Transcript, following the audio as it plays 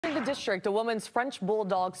the district, a woman's French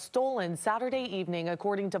Bulldog stolen Saturday evening,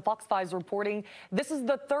 according to Fox 5's reporting. This is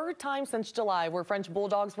the third time since July where French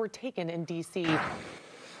Bulldogs were taken in D.C.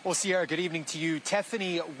 Well, Sierra, good evening to you.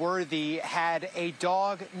 Teffiney Worthy had a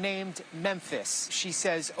dog named Memphis. She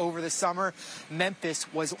says over the summer,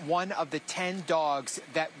 Memphis was one of the 10 dogs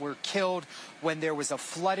that were killed when there was a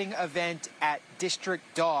flooding event at District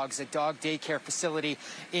Dogs, a dog daycare facility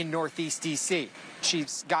in Northeast D.C.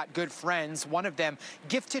 She's got good friends. One of them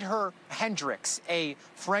gifted her Hendrix, a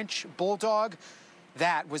French Bulldog.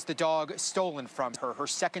 That was the dog stolen from her, her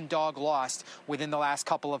second dog lost within the last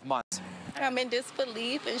couple of months. I'm in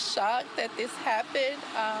disbelief and shock that this happened.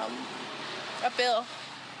 I feel,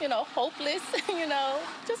 hopeless,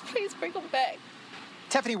 Just please bring them back.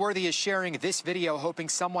 Teffiney Worthy is sharing this video, hoping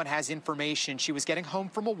someone has information. She was getting home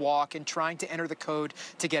from a walk and trying to enter the code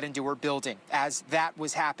to get into her building. As that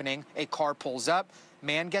was happening, a car pulls up,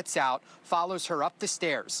 man gets out, follows her up the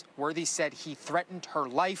stairs. Worthy said he threatened her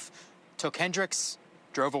life, took Hendrix,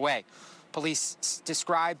 drove away. Police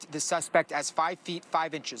described the suspect as 5 feet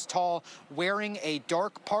 5 inches tall, wearing a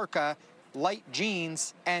dark parka, light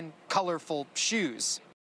jeans, and colorful shoes.